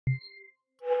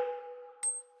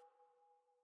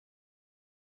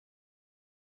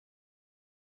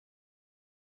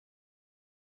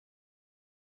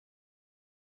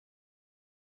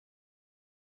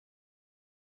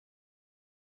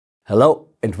Hello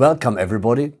and welcome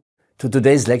everybody to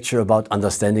today's lecture about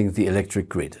understanding the electric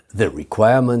grid, the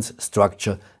requirements,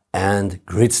 structure and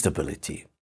grid stability.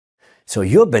 So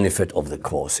your benefit of the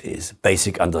course is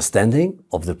basic understanding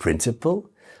of the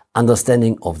principle,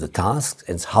 understanding of the tasks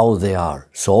and how they are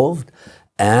solved,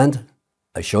 and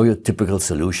I show you typical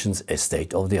solutions as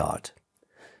state of the art.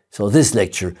 So this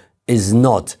lecture is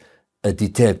not a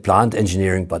detailed plant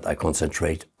engineering, but I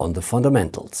concentrate on the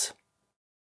fundamentals.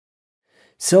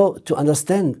 So to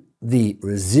understand the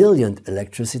resilient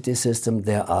electricity system,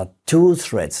 there are two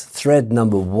threads. Thread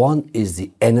number one is the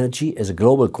energy as a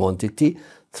global quantity.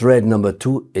 Thread number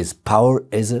two is power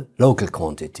as a local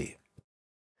quantity.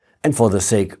 And for the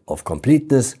sake of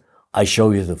completeness, I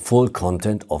show you the full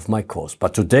content of my course.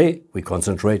 But today we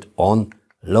concentrate on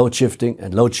load shifting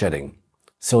and load shedding.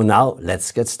 So now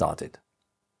let's get started.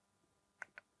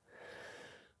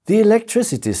 The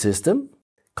electricity system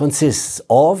consists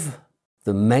of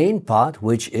the main part,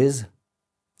 which is,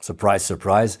 surprise,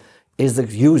 surprise, is the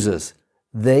users.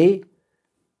 They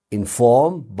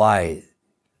inform by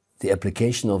the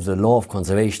application of the law of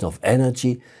conservation of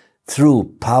energy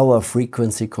through power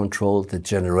frequency control, the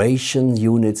generation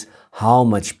units, how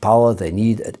much power they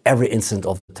need at every instant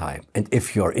of the time. And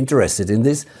if you're interested in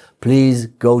this, please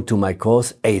go to my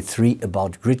course A3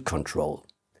 about grid control.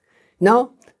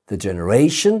 Now, the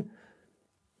generation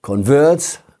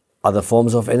converts other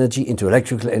forms of energy into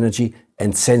electrical energy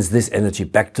and sends this energy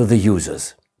back to the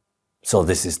users. So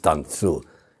this is done through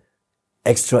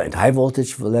extra and high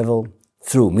voltage level,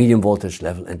 through medium voltage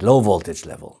level and low voltage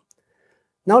level.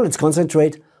 Now let's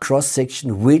concentrate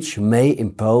cross-section which may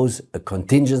impose a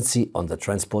contingency on the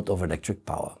transport of electric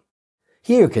power.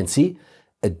 Here you can see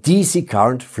a DC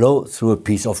current flow through a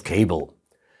piece of cable.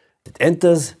 It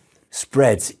enters,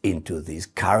 spreads into this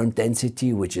current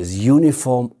density, which is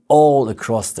uniform all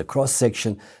across the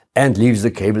cross-section, and leaves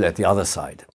the cable at the other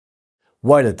side.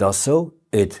 While it does so,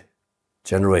 it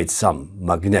generates some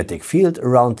magnetic field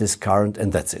around this current,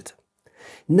 and that's it.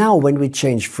 Now when we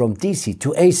change from DC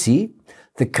to AC,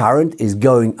 the current is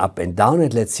going up and down,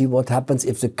 and let's see what happens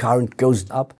if the current goes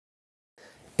up.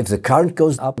 If the current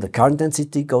goes up, the current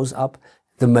density goes up,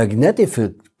 the magnetic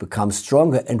field becomes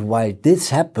stronger, and while this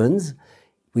happens,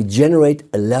 we generate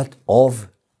a lot of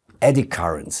eddy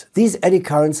currents. These eddy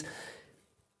currents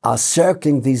are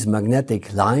circling these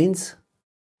magnetic lines,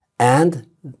 and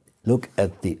look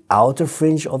at the outer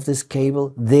fringe of this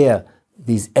cable. There,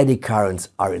 these eddy currents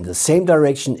are in the same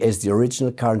direction as the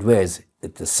original current, whereas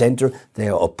at the center they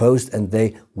are opposed and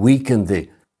they weaken the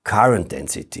current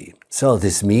density. So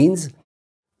this means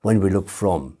when we look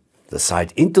from the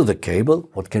side into the cable,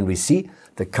 what can we see?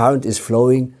 The current is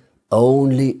flowing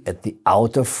only at the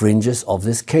outer fringes of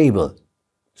this cable,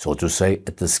 so to say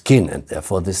at the skin, and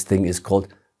therefore this thing is called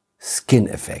skin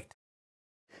effect.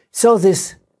 So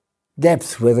this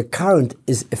depth where the current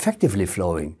is effectively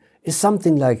flowing is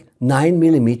something like 9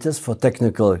 millimeters for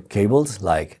technical cables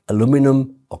like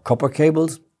aluminum or copper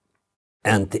cables,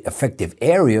 and the effective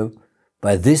area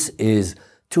by this is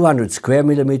 200 square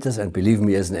millimeters, and believe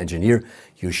me, as an engineer,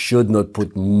 you should not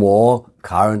put more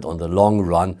current on the long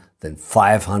run than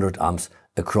 500 amps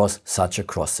across such a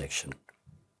cross-section.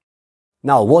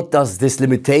 Now, what does this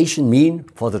limitation mean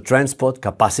for the transport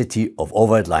capacity of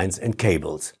overhead lines and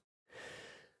cables?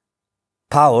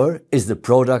 Power is the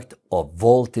product of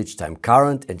voltage times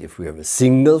current, and if we have a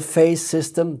single phase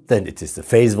system, then it is the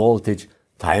phase voltage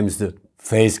times the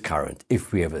phase current.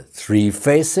 If we have a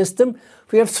three-phase system,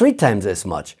 we have 3 times as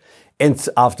much. And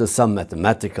after some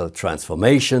mathematical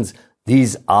transformations,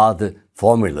 these are the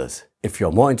formulas. If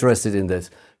you're more interested in this,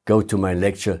 go to my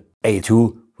lecture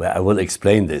A2, where I will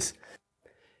explain this.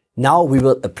 Now we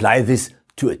will apply this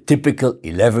to a typical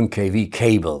 11 kV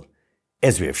cable.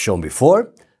 As we have shown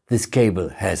before, this cable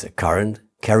has a current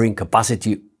carrying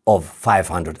capacity of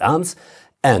 500 amps,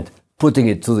 and putting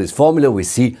it to this formula, we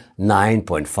see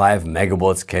 9.5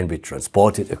 megawatts can be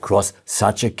transported across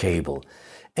such a cable.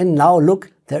 And now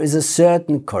look, there is a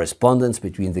certain correspondence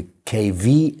between the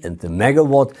kV and the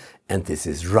megawatt, and this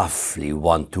is roughly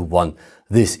 1:1.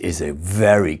 This is a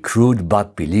very crude,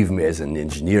 but believe me, as an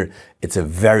engineer, it's a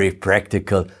very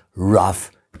practical,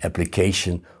 rough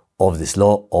application of this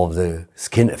law of the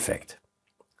skin effect.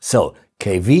 So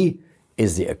kV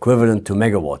is the equivalent to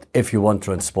megawatt. If you want to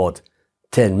transport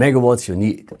 10 megawatts, you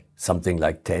need something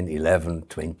like 10, 11,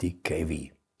 20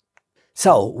 kV.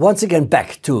 So once again,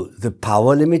 back to the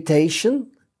power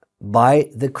limitation by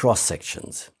the cross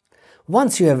sections.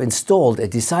 Once you have installed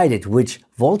and decided which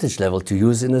voltage level to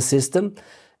use in a system,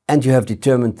 and you have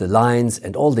determined the lines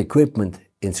and all the equipment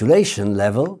insulation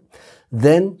level,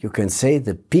 then you can say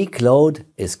the peak load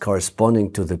is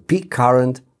corresponding to the peak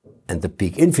current and the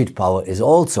peak infeed power is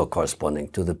also corresponding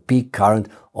to the peak current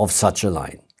of such a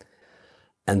line.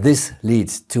 And this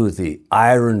leads to the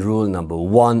iron rule number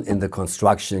 1 in the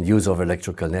construction and use of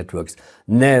electrical networks.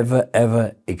 Never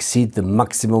ever exceed the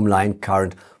maximum line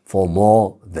current for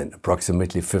more than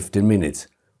approximately 15 minutes.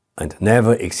 And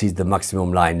never exceed the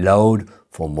maximum line load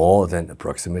for more than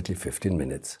approximately 15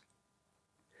 minutes.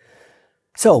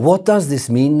 So what does this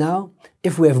mean now?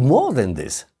 If we have more than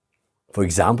this, for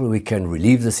example, we can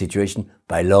relieve the situation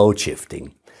by load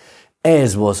shifting.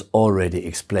 As was already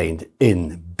explained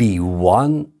in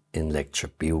B1, in lecture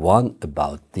B1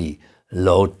 about the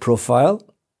load profile,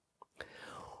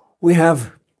 we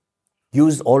have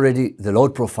used already the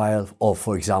load profile of,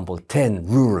 for example, 10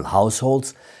 rural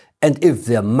households, and if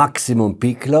their maximum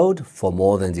peak load for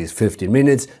more than these 15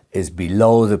 minutes is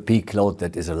below the peak load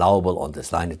that is allowable on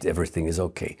this line, everything is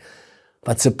okay.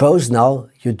 But suppose now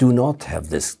you do not have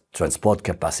this transport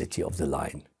capacity of the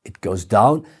line. It goes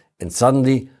down and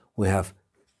suddenly we have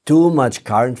too much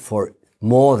current for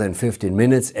more than 15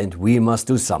 minutes and we must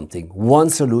do something. One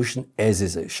solution, as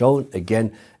is shown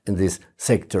again in this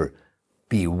sector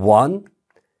B1,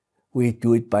 we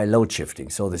do it by load shifting.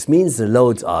 So this means the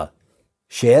loads are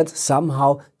shared,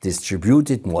 somehow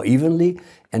distributed more evenly,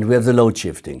 and we have the load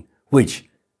shifting, which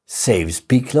saves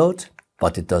peak load,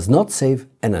 but it does not save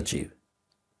energy.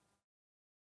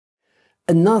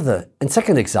 Another and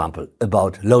second example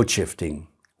about load shifting.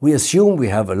 We assume we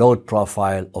have a load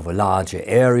profile of a larger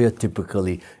area.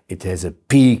 Typically, it has a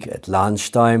peak at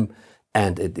lunchtime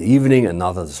and at the evening,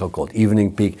 another so-called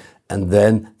evening peak, and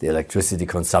then the electricity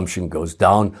consumption goes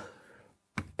down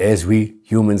as we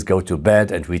humans go to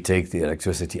bed and we take the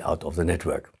electricity out of the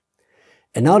network.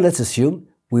 And now let's assume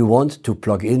we want to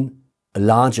plug in a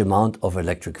large amount of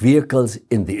electric vehicles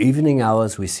in the evening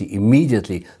hours. We see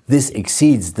immediately this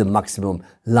exceeds the maximum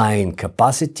line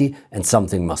capacity and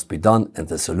something must be done. And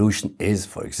the solution is,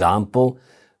 for example,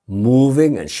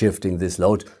 moving and shifting this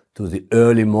load to the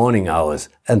early morning hours,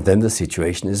 and then the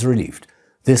situation is relieved.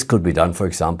 This could be done, for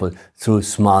example, through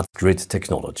smart grid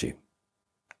technology.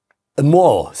 A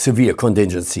more severe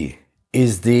contingency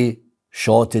is the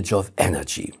shortage of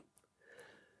energy.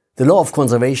 The law of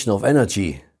conservation of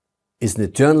energy is an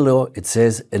eternal law. It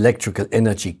says electrical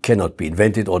energy cannot be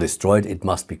invented or destroyed. It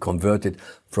must be converted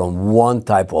from one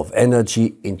type of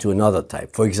energy into another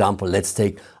type. For example, let's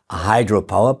take a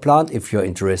hydropower plant. If you're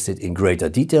interested in greater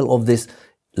detail of this,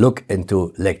 look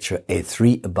into lecture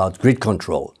A3 about grid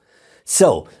control.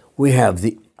 So we have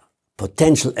the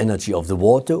potential energy of the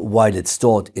water while it's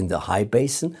stored in the high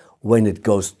basin. When it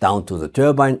goes down to the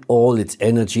turbine, all its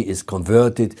energy is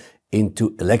converted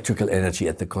into electrical energy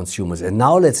at the consumers. And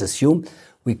now let's assume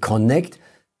we connect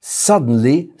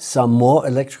suddenly some more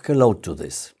electrical load to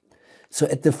this. So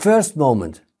at the first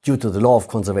moment, due to the law of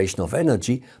conservation of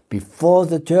energy, before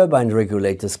the turbine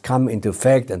regulators come into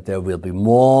effect and there will be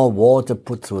more water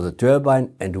put through the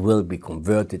turbine and will be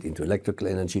converted into electrical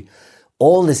energy,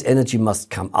 all this energy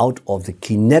must come out of the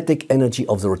kinetic energy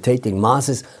of the rotating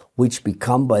masses, which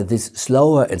become by this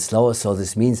slower and slower. So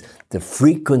this means the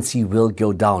frequency will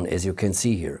go down, as you can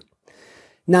see here.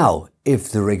 Now,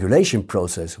 if the regulation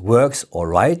process works all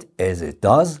right, as it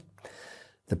does,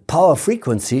 the power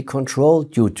frequency control,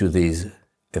 due to this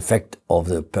effect of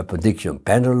the perpendicular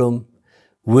pendulum,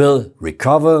 will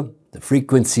recover the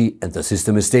frequency and the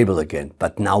system is stable again.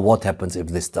 But now what happens if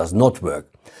this does not work?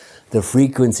 The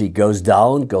frequency goes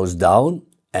down,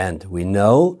 and we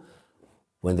know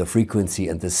when the frequency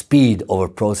and the speed of a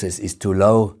process is too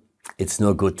low, it's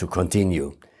no good to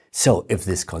continue. So if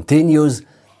this continues,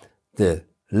 the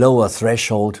lower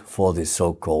threshold for the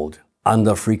so-called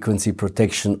under-frequency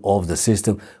protection of the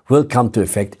system will come to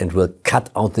effect and will cut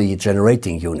out the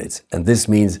generating units. And this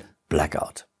means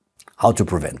blackout. How to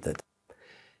prevent that?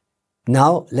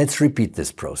 Now let's repeat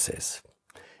this process.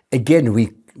 Again, we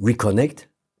reconnect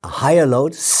a higher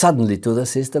load suddenly to the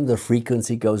system, the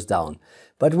frequency goes down.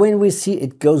 But when we see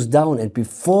it goes down and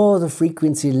before the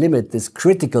frequency limit, this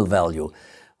critical value,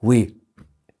 we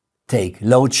take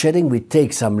load shedding, we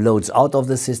take some loads out of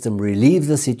the system, relieve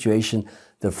the situation,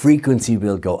 the frequency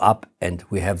will go up and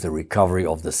we have the recovery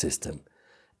of the system.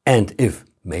 And if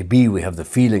maybe we have the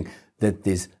feeling that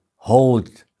this whole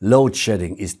load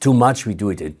shedding is too much, we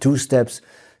do it in 2 steps.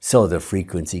 So the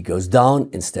frequency goes down.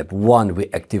 In step 1, we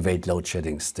activate load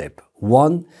shedding step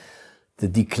 1. The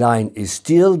decline is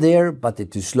still there, but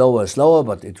it is slower,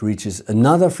 but it reaches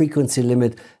another frequency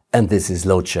limit. And this is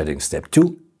load shedding step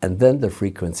 2. And then the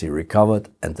frequency recovered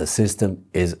and the system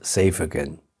is safe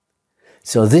again.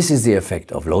 So this is the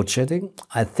effect of load shedding.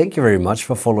 I thank you very much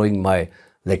for following my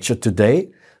lecture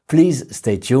today. Please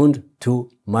stay tuned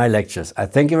to my lectures. I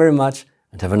thank you very much.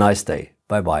 and have a nice day.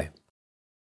 Bye-bye.